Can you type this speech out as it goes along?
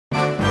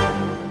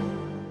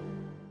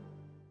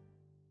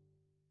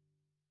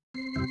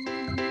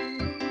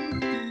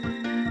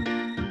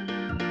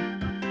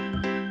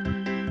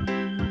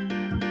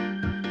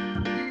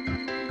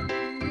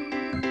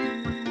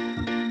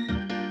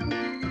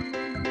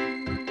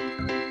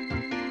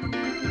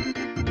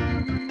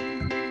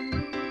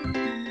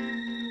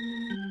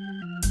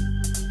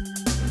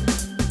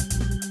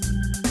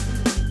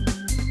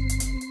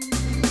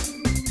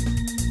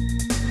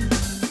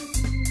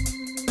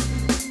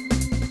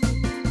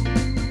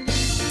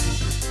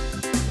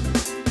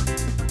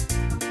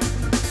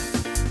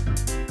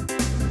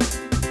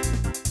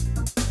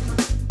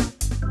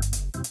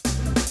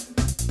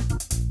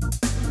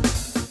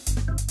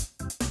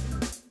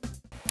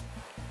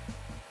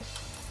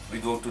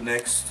to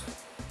next.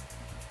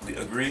 We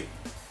agree.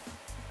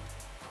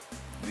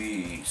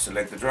 We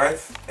select the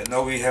drive, and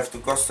now we have to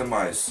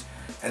customize.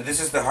 And this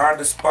is the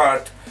hardest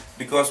part,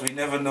 because we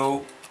never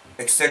know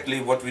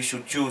exactly what we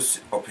should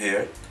choose up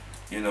here,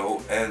 you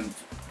know, and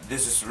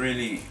this is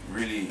really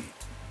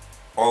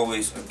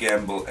always a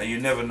gamble, and you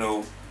never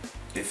know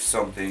if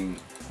something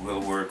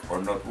will work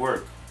or not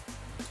work.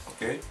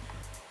 Okay,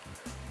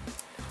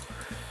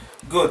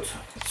 good.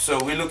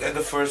 So we look at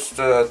the first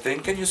thing.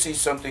 Can you see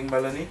something,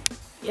 Melanie?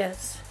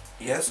 Yes.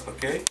 Yes,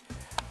 okay.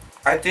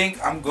 I think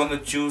I'm gonna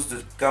choose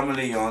the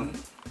Chameleon.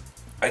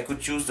 I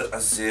could choose the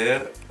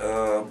Acer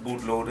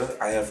bootloader.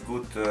 I have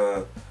good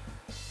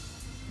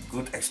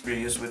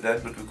experience with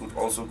that, but we could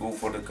also go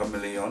for the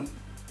Chameleon,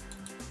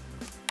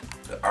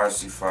 the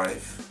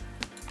RC5.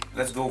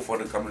 Let's go for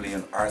the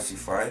Chameleon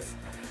RC5.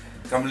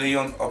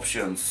 Chameleon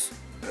options,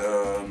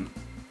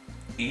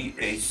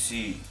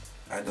 EAC.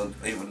 I don't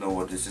even know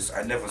what this is.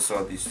 I never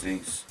saw these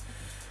things.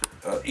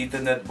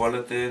 Ethernet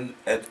bulletin,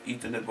 add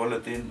Ethernet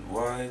bulletin.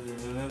 Why?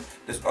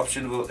 This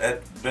option will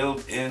add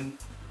built-in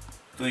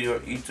to your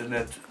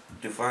Ethernet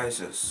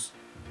devices.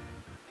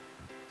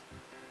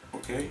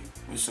 Okay,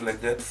 we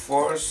select that.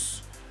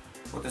 Force,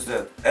 what is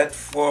that? Add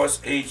force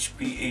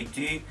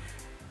HPAT.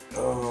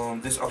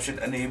 This option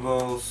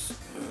enables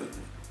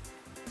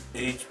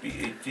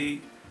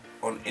HPAT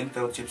on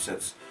Intel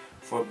chipsets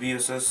for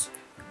BIOSes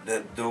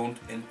that don't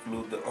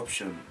include the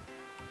option.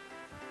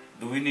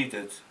 Do we need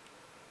it?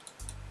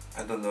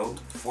 I don't know.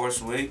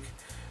 Force wake.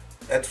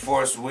 At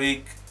force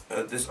wake,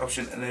 this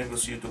option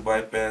enables you to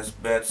bypass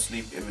bad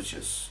sleep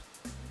images.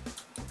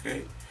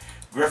 Okay.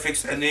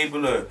 Graphics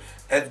enabler.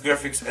 At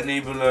graphics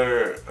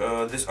enabler,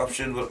 this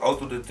option will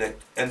auto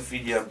detect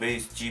NVIDIA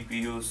based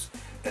GPUs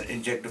and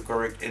inject the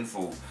correct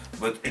info.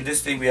 But in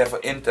this thing we have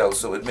an Intel,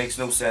 so it makes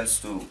no sense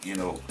to, you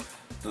know,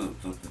 to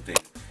take.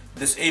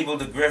 Disable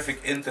the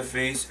graphic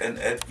interface and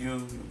add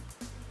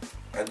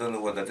I don't know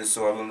what that is,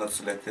 so I will not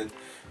select it.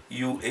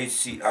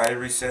 UHCI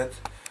reset.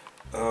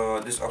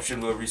 This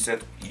option will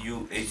reset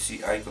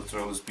UHCI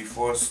controllers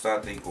before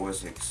starting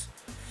OS X.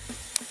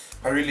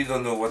 I really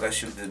don't know what I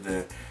should do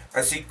there.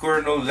 I see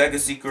kernel,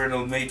 legacy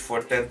kernel made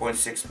for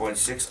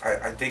 10.6.6.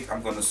 I think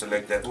I'm gonna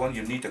select that one.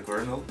 You need a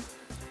kernel.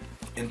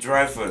 In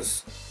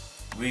drivers,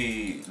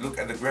 we look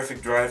at the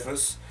graphic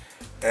drivers,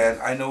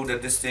 and I know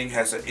that this thing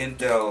has an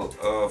Intel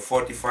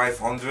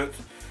 4500.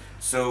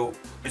 So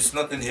it's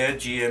not in here.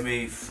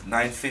 GMA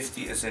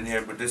 950 is in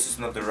here, but this is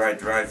not the right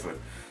driver,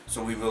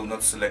 so we will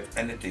not select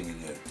anything in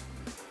here.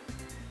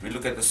 We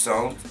look at the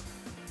sound,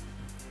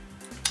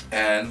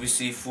 and we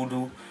see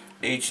Voodoo,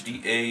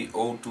 HDA,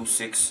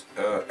 026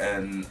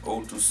 and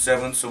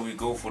 027, so we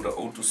go for the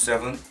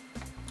 027.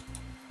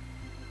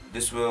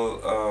 This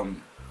will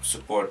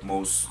support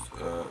most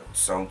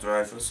sound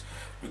drivers.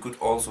 We could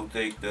also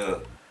take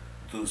the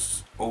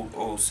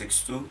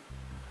 0062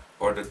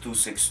 or the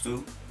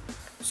 262.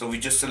 So we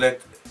just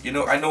select, you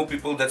know, I know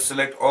people that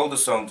select all the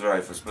sound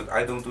drivers, but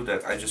I don't do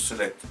that. I just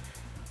select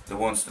the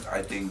ones that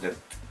I think that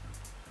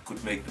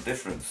could make the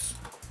difference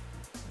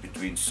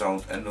between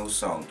sound and no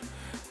sound.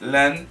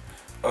 LAN,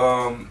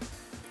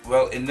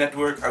 well, in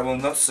network I will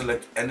not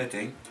select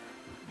anything,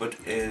 but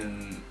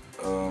in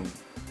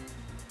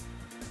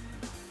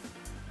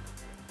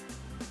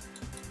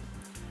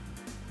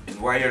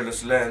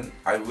wireless LAN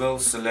I will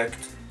select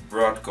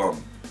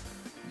Broadcom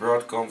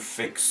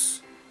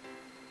fix,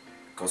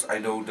 because I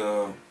know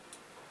the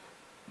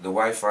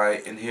Wi-Fi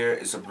in here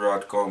is a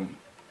Broadcom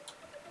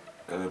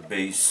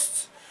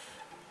based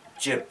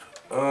chip.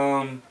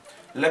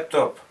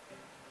 Laptop,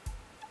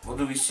 what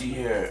do we see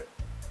here?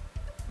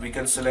 We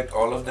can select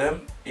all of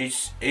them.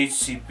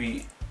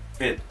 HCP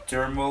PIT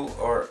thermal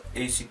or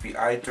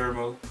ACPI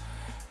thermal.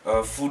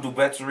 Voodoo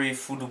battery,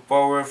 Voodoo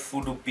power,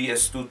 Voodoo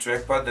PS2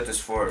 trackpad. That is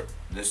for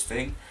this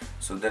thing,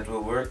 so that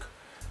will work.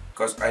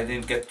 Because I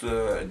didn't get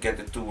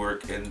it to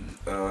work in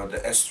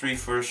the S3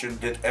 version.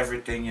 Did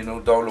everything, you know,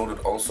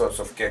 downloaded all sorts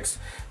of keks,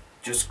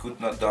 just could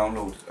not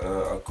download.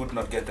 Could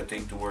not get the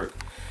thing to work.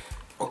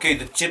 Okay,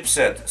 the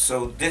chipset.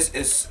 So this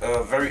is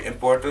very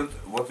important.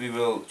 What we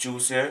will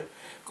choose here,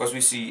 because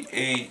we see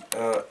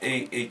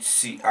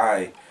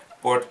AHCI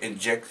port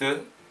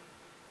injector.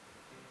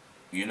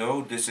 You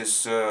know, this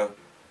is.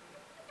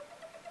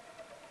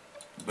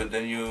 But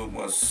then you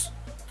must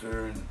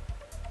turn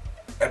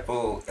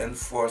Apple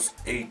Enforce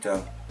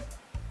ATA.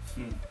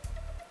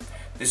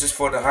 This is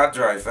for the hard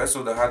drive,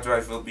 so the hard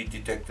drive will be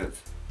detected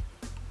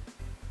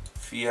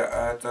via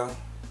ATA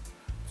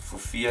for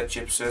via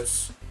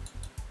chipsets.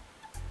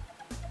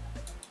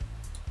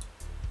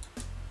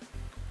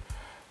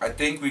 I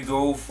think we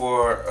go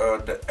for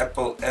the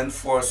Apple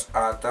Enforce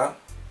ATA,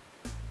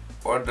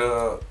 or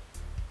the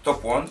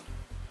top one.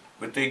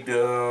 We take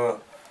the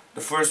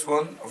first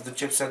one of the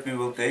chipset. We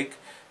will take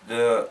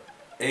the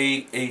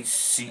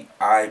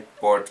AHCI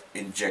port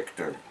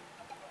injector.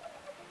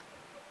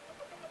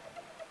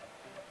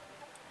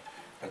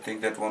 I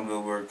think that one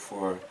will work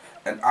for.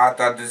 And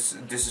ATA,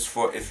 this is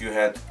for if you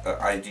had an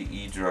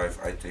IDE drive.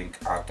 I think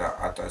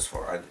ATA is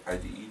for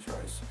IDE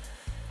drives,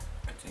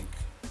 I think.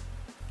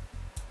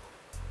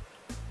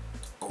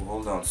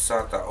 hold on,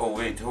 SATA, oh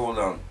wait, hold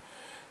on,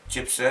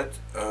 chipset,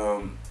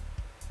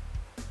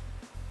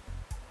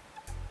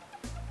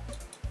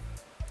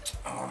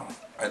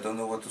 I don't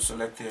know what to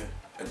select here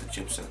at the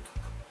chipset.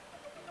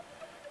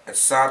 At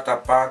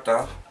SATA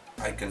PATA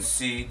I can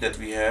see that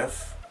we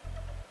have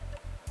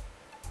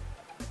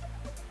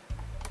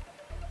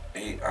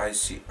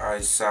AICI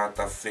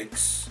SATA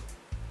fix.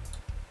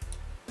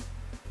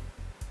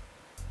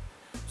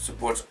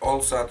 Supports all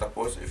SATA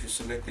ports. If you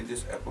selected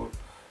this, Apple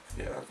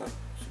via ATA,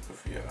 Super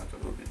via ATA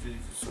will be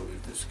deleted. So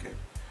if this can,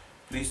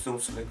 please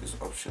don't select this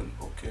option.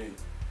 Okay.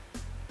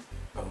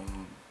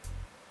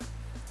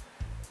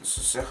 Dus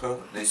ze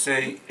zeggen, they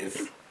say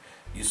if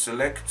you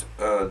select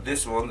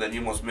this one, then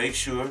you must make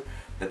sure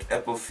that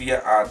Apple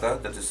via ATA,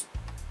 that is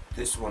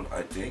this one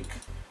I think,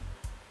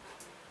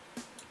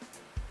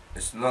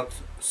 is not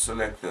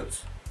selected.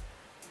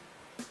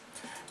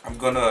 I'm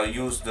gonna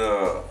use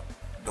the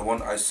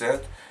one I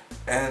said,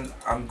 and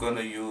I'm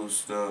gonna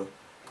use the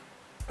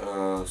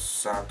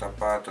SATA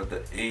PATA,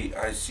 the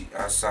AICI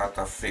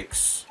SATA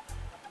fix.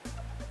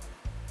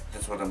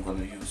 That's what I'm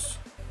gonna use.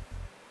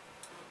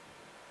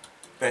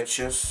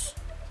 Patches.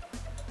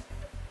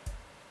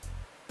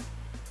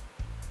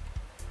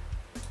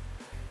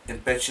 In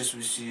patches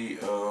we see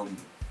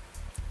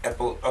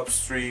Apple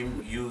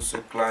upstream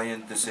user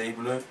client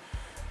disabler.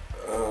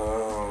 I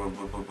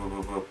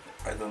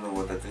don't know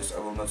what that is. I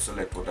will not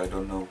select what I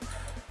don't know.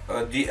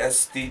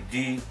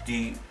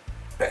 DSTDD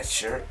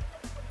patcher,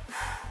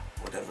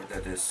 whatever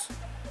that is.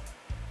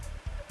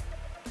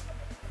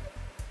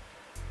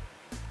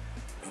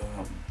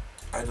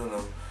 I don't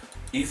know.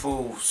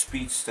 Evo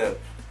speed step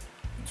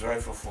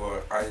driver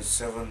for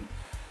i7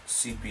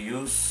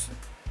 CPUs.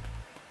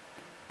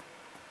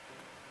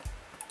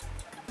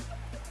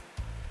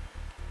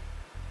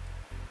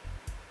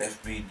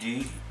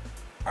 FBD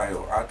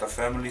IO ATA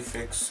family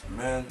fix.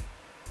 Man,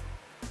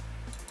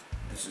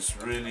 this is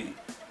really,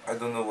 I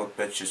don't know what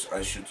patches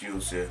I should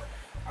use here.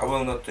 I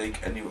will not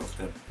take any of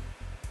them.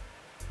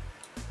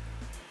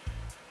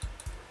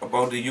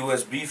 About the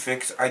USB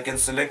fix, I can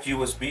select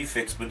USB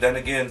fix, but then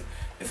again,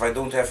 if I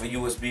don't have a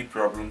USB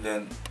problem,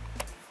 then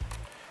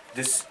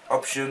this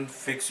option,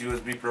 fix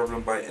USB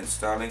problem by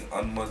installing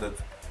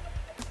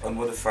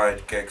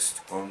unmodified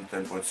kext on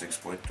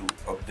 10.6.2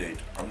 update.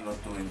 I'm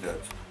not doing that.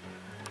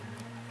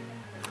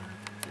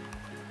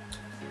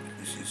 Let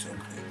me see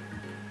something.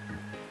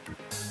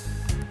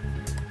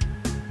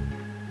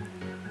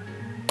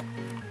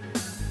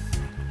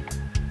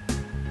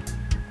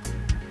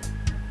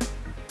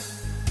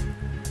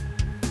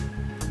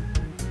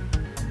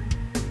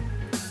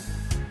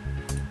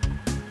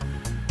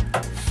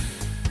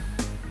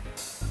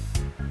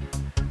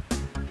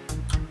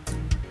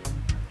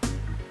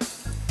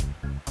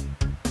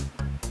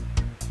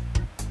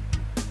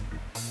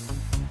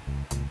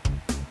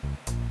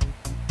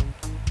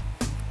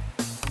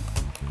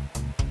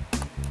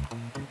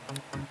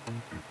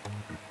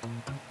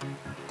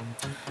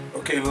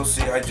 Okay, we'll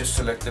see. I just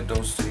selected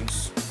those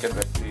things. Get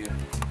back to you.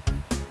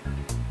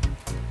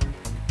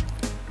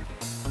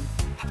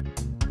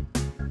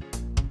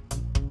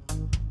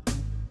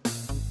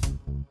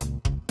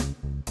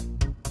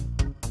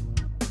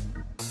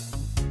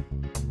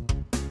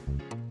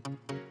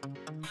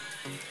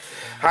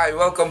 Hi,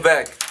 welcome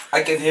back.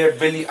 I can hear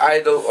Billy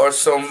Idol or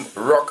some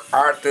rock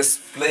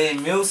artist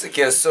playing music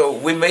here, so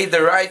we made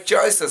the right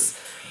choices.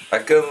 I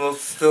can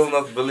still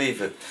not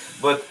believe it.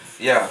 But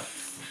yeah,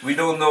 we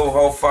don't know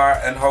how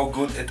far and how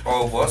good it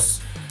all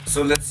was.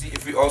 So let's see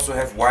if we also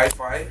have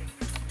Wi-Fi.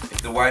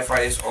 If the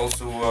Wi-Fi is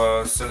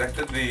also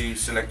selected, we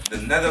select the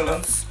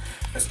Netherlands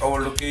as our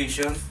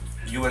location.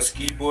 US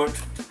keyboard.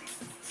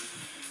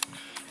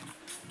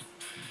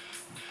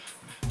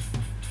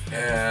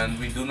 And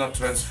we do not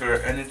transfer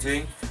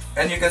anything.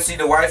 And you can see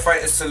the Wi-Fi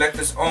is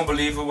selected. It's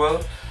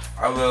unbelievable.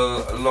 I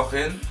will log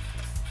in.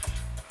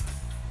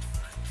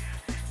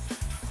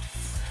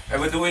 And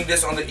we're doing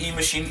this on the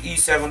Emachine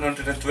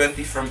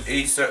E720 from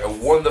Acer, a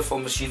wonderful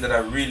machine that I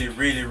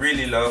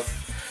really love.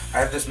 I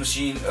have this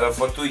machine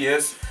for 2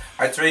 years.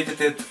 I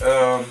traded it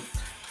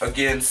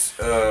against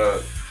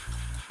the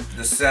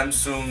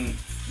Samsung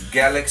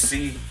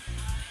Galaxy,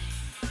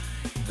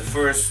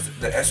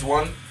 the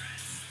S1,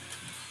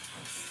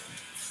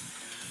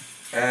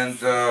 and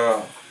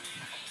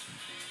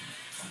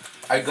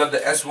I got the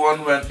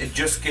S1 when it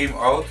just came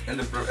out,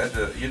 and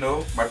you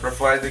know, my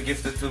provider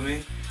gifted to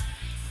me.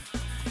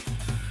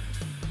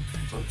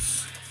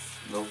 Oops,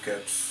 no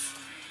caps.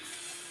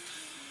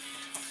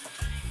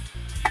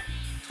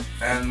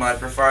 And my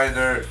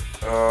provider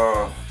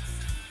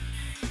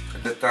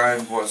at the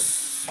time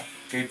was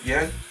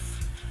KPN,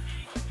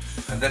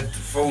 and that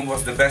phone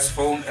was the best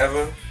phone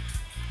ever.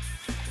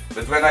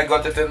 But when I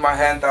got it in my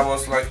hand, I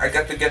was like, I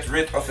got to get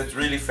rid of it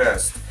really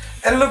fast.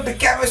 And look, the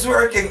cam is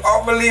working,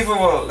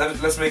 unbelievable.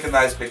 Let's make a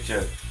nice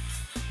picture.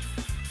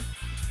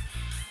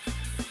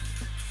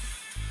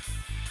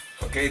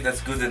 Okay,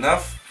 that's good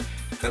enough.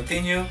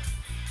 Continue.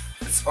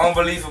 It's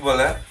unbelievable,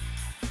 eh?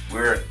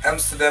 We're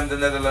Amsterdam, the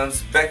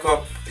Netherlands. Back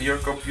up your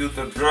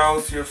computer,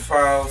 browse your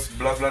files,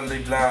 blah blah blah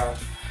blah.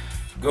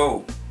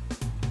 go.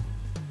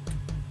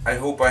 I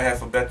hope I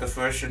have a better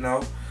version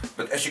now,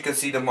 but as you can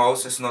see the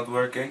mouse is not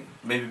working,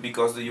 maybe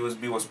because the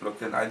USB was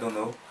plugged in, I don't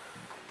know.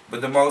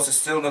 But the mouse is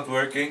still not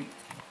working.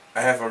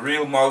 I have a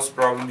real mouse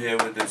problem here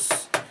with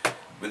this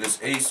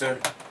Acer.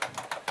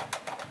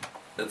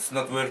 It's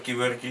not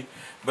worky.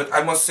 But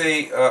I must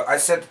say,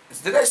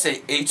 did I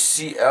say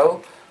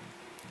HCL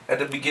at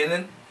the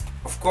beginning?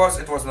 Of course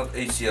it was not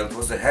HCL, it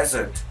was a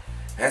Hazard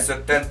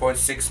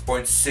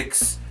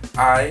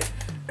 10.6.6i,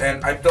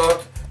 and I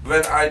thought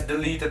when I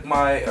deleted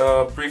my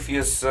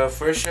previous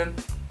version,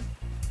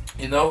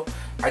 you know,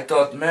 I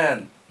thought,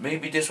 man,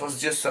 maybe this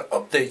was just an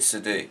update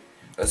CD.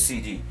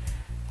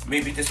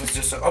 Maybe this was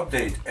just an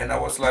update, and I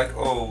was like,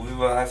 oh, we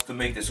will have to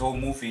make this whole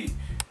movie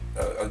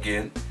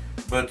again.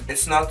 But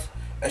it's not.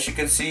 As you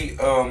can see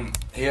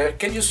here,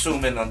 can you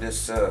zoom in on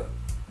this,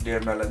 dear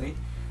Melanie?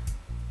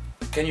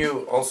 Can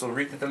you also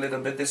read it a little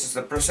bit? This is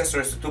the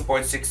processor, is the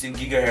 2.16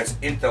 GHz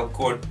Intel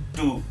Core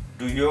 2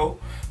 Duo,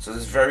 so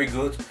this is very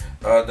good.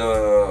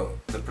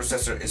 The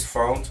processor is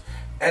found,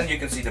 and you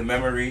can see the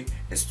memory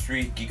is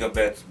 3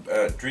 gigabytes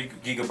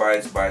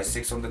by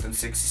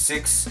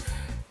 666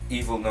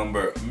 evil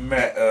number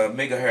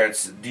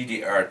megahertz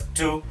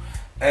DDR2,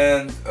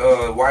 and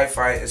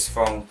Wi-Fi is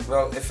found.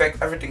 Well, in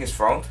fact, everything is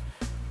found.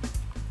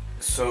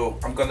 So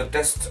I'm gonna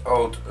test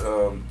out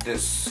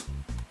this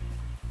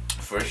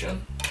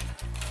version,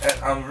 and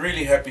I'm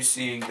really happy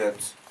seeing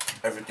that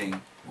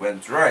everything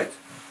went right.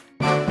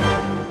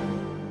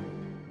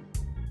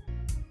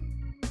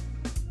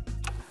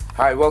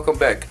 Hi, welcome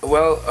back.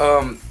 Well,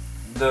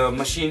 the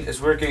machine is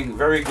working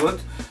very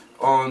good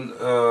on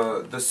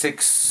the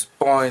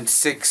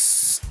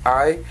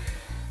 6.6i,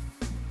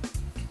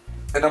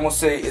 and I must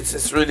say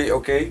it's really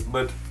okay,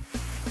 but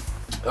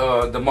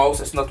the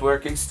mouse is not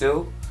working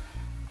still,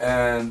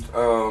 and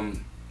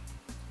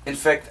in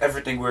fact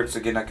everything works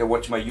again. I can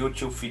watch my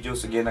YouTube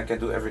videos again, I can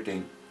do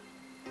everything.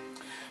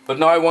 But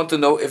now I want to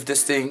know if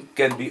this thing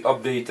can be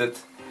updated,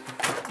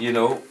 you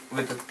know,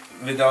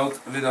 without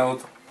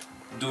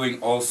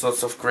doing all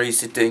sorts of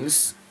crazy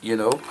things, you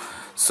know.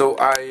 So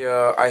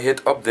I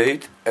hit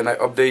update, and I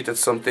updated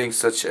some things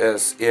such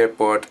as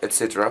airport,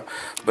 etc.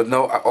 But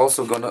now I'm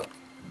also gonna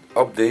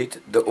update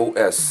the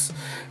OS,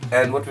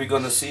 and what we're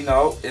gonna see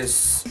now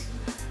is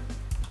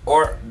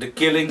the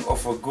killing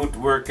of a good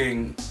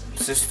working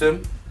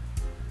system.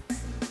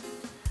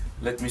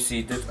 Let me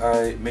see, did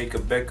I make a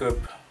backup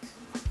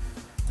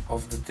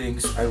of the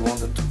things I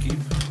wanted to keep?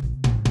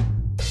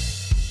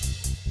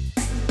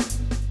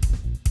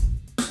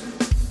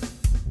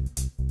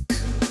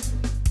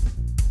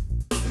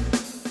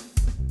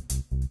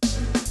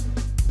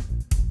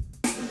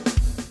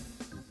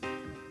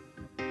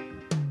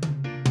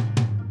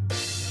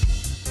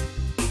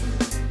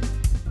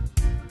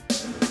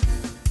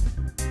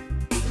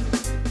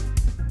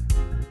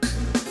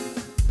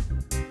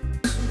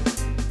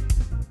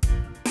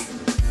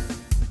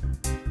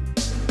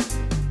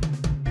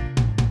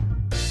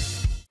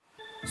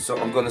 So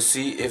I'm gonna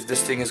see if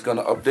this thing is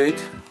gonna update,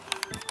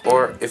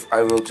 or if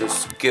I will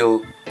just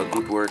kill a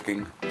good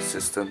working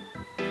system.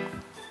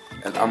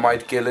 And I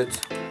might kill it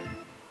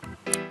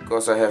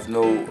because I have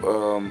no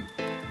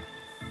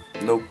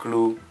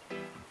clue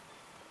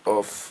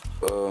of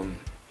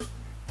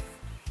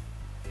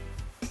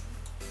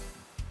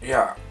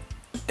yeah,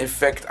 in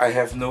fact I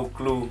have no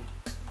clue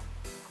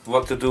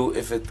what to do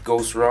if it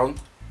goes wrong.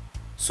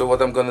 So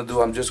what I'm gonna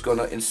do, I'm just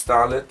gonna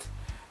install it.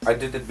 I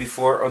did it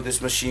before on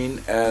this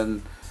machine,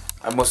 and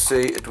I must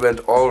say it went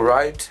all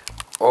right,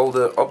 all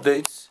the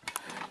updates,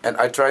 and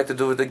I tried to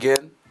do it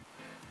again,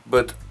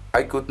 but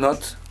I could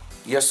not.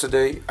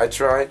 Yesterday I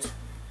tried,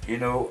 you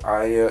know,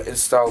 I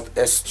installed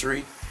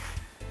S3,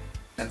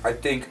 and I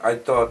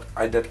thought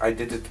that I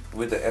did it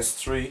with the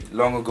S3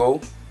 long ago,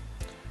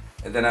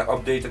 and then I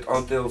updated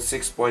until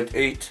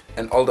 6.8,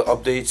 and all the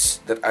updates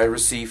that I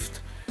received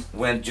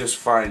went just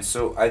fine.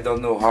 So I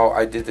don't know how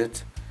I did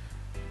it,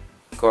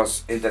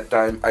 because in that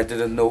time I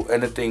didn't know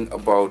anything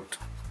about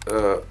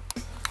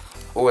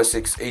OS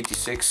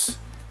x86.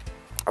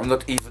 I'm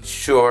not even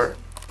sure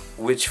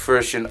which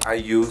version I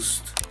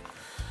used.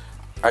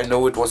 I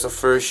know it was a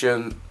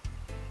version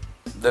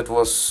that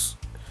was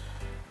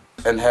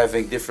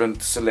having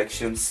different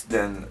selections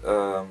than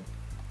the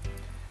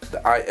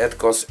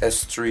iAdCOS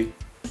S3,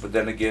 but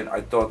then again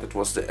I thought it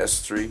was the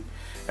S3,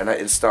 and I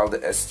installed the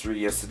S3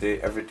 yesterday.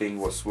 Everything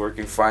was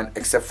working fine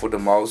except for the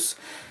mouse.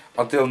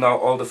 Until now,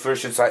 all the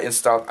versions I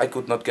installed, I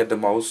could not get the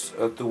mouse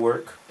to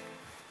work.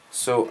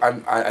 So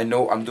I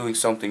know I'm doing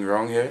something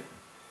wrong here.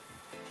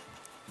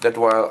 That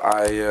while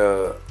I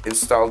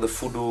installed the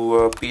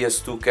Voodoo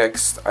PS2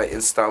 Kext, I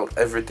installed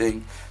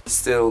everything,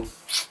 still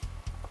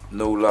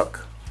no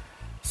luck.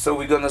 So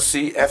we're gonna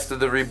see after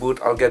the reboot.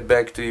 I'll get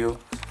back to you,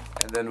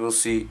 and then we'll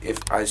see if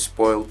I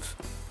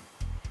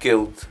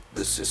killed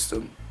the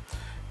system.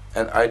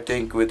 And I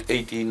think with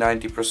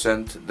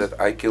 80–90% that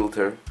I killed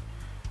her.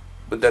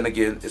 But then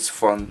again, it's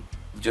fun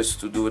just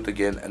to do it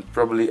again, and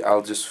probably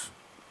I'll just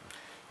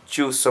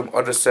choose some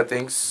other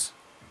settings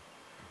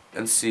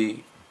and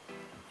see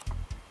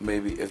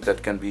maybe if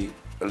that can be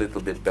a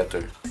little bit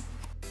better.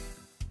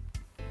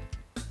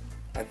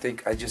 I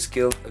think I just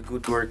killed a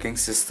good working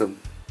system.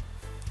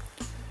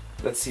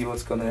 Let's see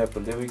what's gonna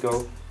happen. There we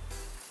go.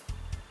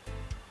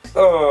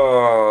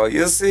 Oh,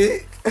 you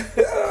see?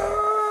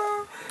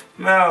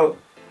 Mel,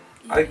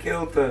 I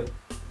killed her.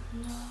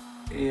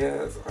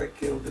 Yes, I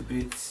killed the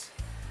beats.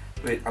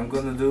 Wait, I'm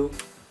gonna do.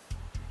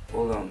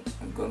 Hold on,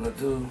 I'm gonna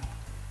do.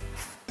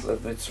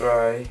 Let me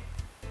try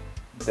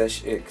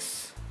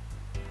 -X.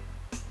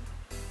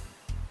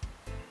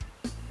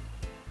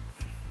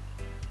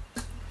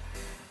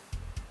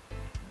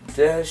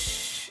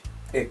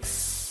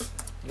 -X.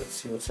 Let's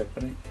see what's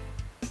happening.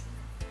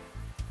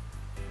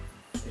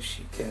 If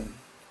she can.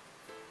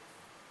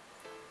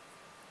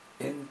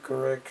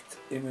 Incorrect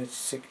image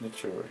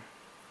signature.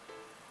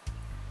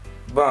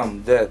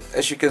 Bam, dead.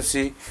 As you can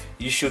see,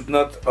 you should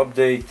not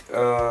update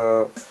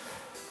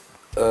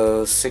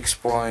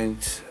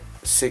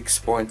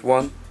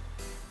 6.6.1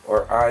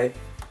 or I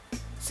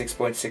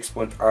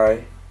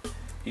 6.6.I.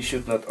 You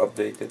should not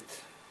update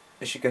it.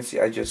 As you can see,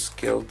 I just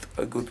killed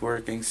a good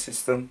working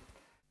system.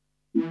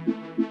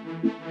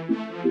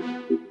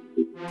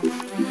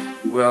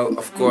 Well,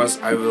 of course,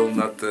 I will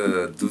not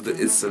do the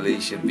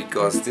installation,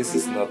 because this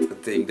is not a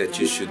thing that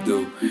you should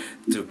do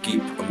to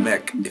keep a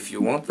Mac. If you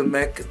want a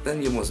Mac,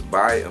 then you must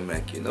buy a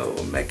Mac. You know,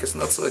 a Mac is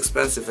not so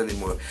expensive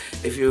anymore.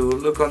 If you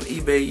look on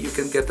eBay, you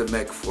can get a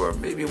Mac for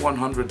maybe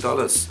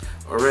 $100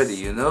 already,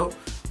 you know,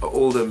 an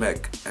older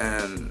Mac.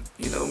 And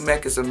you know,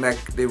 Mac is a Mac,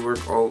 they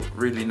work all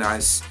really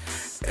nice.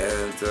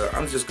 And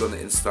I'm just gonna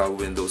install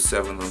Windows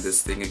 7 on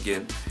this thing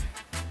again.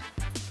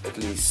 At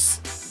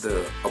least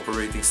the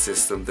operating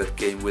system that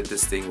came with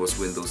this thing was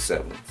Windows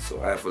 7, so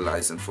I have a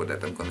license for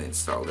that. I'm gonna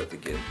install that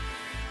again.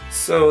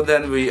 So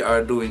then we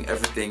are doing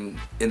everything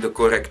in the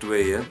correct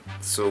way, yeah?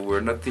 So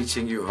we're not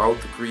teaching you how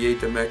to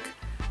create a Mac,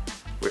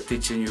 we're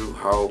teaching you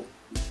how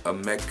a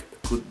Mac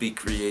could be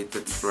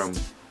created from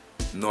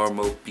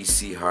normal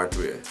PC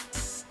hardware.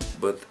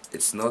 But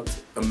it's not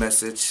a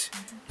message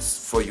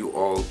for you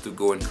all to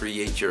go and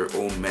create your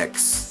own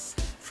Macs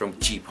from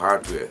cheap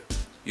hardware.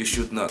 You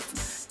should not,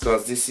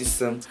 because this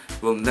system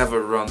will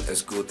never run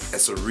as good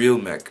as a real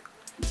Mac.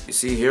 You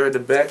see here at the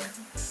back,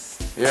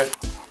 here,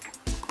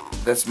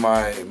 that's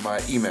my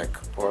eMac,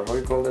 or how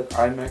you call that,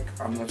 iMac,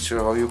 I'm not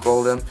sure how you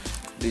call them.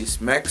 These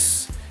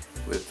Macs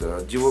with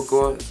dual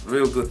core,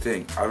 real good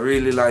thing. I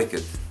really like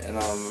it, and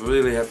I'm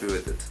really happy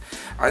with it.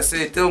 I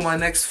say till my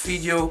next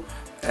video,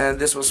 and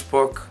this was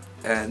Spock,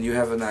 and you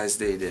have a nice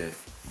day there.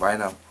 Bye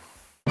now.